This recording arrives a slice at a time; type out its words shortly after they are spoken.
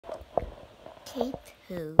Kate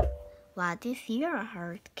who? What is your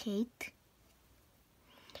heart, Kate?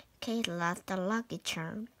 Kate lost the lucky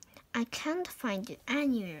charm. I can't find it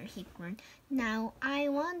anywhere, he groaned. Now I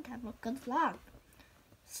won't have a good luck.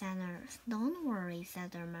 Santa, don't worry,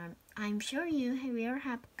 said her mom. I'm sure you will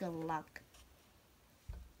have good luck.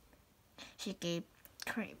 She gave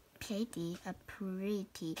Katie a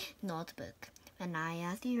pretty notebook. When I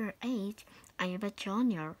asked your age, I was a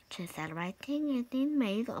junior, she said, writing it in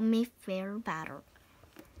made me feel better.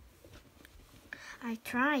 I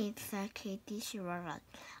tried, said Katie. She wrote,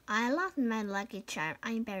 I lost my lucky charm.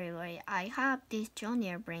 I'm very worried. I hope this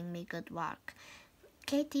junior bring me good luck.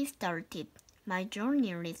 Katie started. My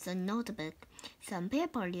junior is a notebook. Some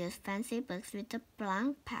people use fancy books with a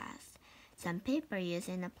blank page. Some people use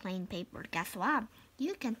in a plain paper. Guess what?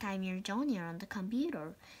 You can type your junior on the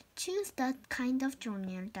computer. Choose the kind of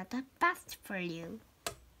junior that is best for you.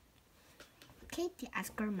 Katie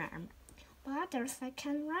asked her mom, what else I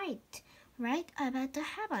can write? Write about what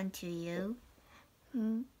happened to you,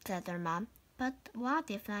 said her mom. But what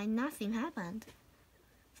if nothing happened?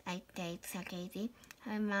 Said Katie.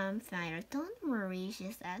 Her mom smiled. Don't worry,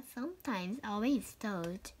 she said. Sometimes always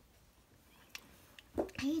told.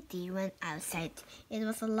 Katie went outside. It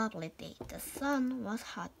was a lovely day. The sun was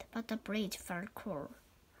hot, but the breeze felt cool.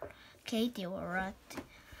 Katie wrote,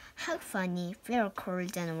 how funny, felt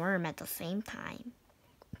cold and warm at the same time.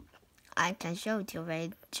 I can show you where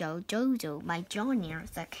Jojo, my junior,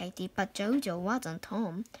 said Katie, but Jojo wasn't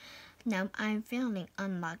home. Now I'm feeling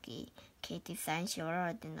unlucky, Katie said. She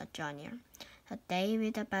wrote in the junior. A day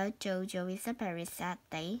without Jojo is a very sad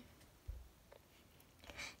day.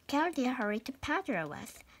 Katie hurried to Pedro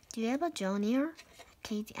West. Do you have a junior?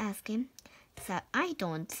 Katie asked him. So I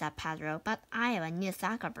don't, said Pedro, but I have a new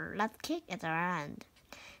soccer ball. Let's kick it around.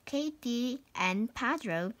 Katie and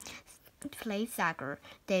Pedro played soccer.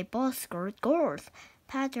 They both scored goals.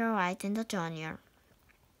 Pedro right in the junior.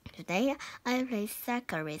 Today I play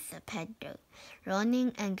soccer with Pedro.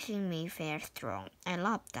 Running and kicking me very strong. I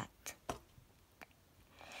love that.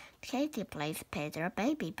 Katie plays Pedro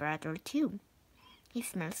baby brother too. He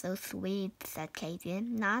smells so sweet, said Katie.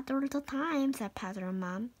 Not all the time, said Pedro's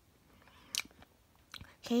mom.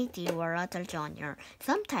 Katie wrote the junior.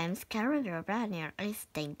 Sometimes Carrot Brother is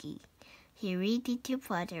stinky. He read it to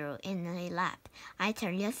Pedro in his lap. I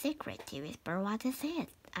tell you a secret, he whispered. What is it?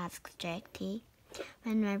 asked Katie.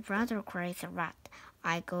 When my brother cries a rat,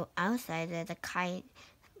 I go outside at the kite,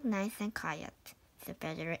 nice and quiet, said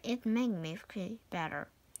Pedro. It makes me feel better.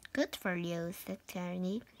 Good for you, said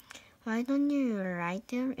Katie. Why don't you write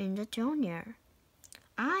there in the junior?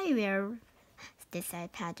 I will,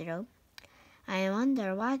 said Pedro. I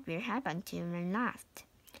wonder what will happen to me last,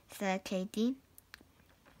 said Katie.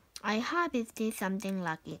 I hope it is something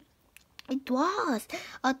lucky. It was!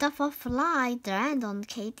 A butterfly landed on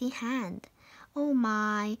Katie's hand. Oh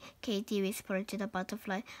my, Katie whispered to the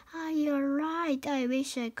butterfly. You're right. I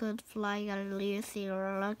wish I could fly a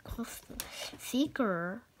little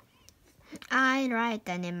seeker. I write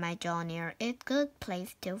that in my journal. It's a good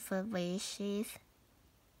place to for wishes.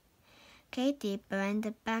 Katie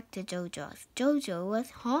went back to Jojo's. Jojo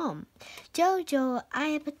was home. Jojo, I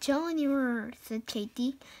have a junior, said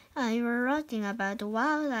Katie. I was writing about the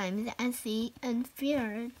wild times and sea and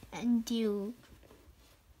fear and dew.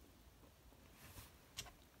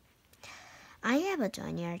 I have a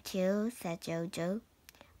junior too, said Jojo.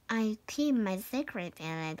 I keep my secret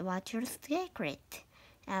and what's your secret?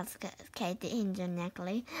 Asked Katie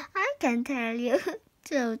ingenuously. I can tell you,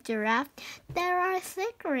 Jojo laughed. There are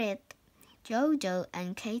secrets. Jojo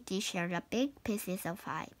and Katie shared a big pieces of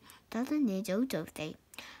pie. Doesn't it, Jojo say?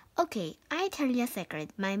 Okay, I tell you a secret.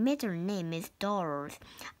 My middle name is Doris.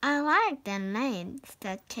 I like that name,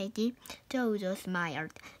 said Katie. Jojo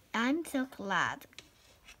smiled. I'm so glad.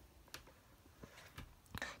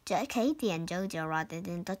 Katie and Jojo wrote it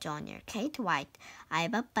in the journal. Kate White,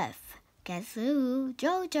 I'm a buff. Guess who?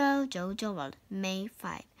 Jojo. Jojo wrote May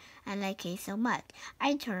 5. I like it so much.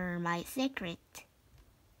 I told my secret.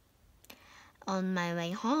 On my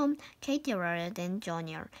way home, Katie wrote it in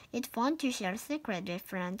junior. It's fun to share secrets with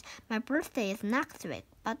friends. My birthday is next week,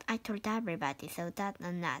 but I told everybody, so that's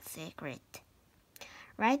not secret.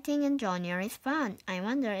 Writing in junior is fun. I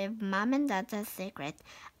wonder if Mom and Dad has a secret.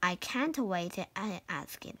 I can't wait to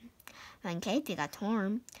ask him. When Katie got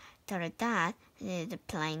home, her dad is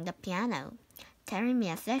playing the piano. Telling me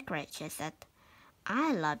a secret, she said.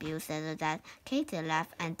 I love you, said the dad. Katie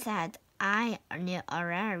laughed and said, I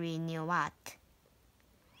already knew what.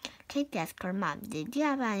 Katie asked her mom, did you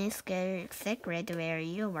have any scary secret where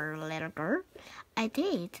you were a little girl? I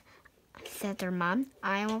did, said her mom.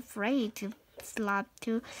 I'm afraid to slap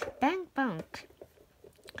to bang bang.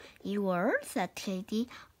 You were, said Katy.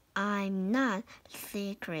 I'm not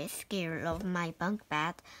secretly scared of my bunk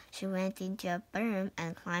bed. She went into a bedroom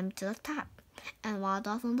and climbed to the top. And what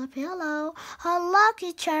was on the pillow? Her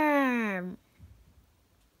lucky charm!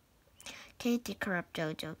 Katy grabbed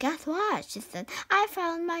Jojo. Guess what? She said. I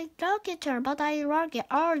found my lucky charm, but I argued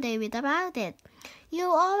all day about it. You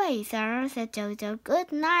always are, said Jojo.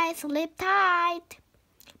 Good night, sleep tight.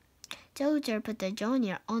 Jojo put the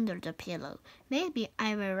junior under the pillow. Maybe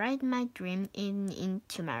I will write my dream in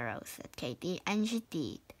tomorrow, said Katy, and she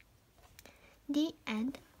did. The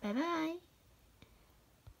end. Bye-bye.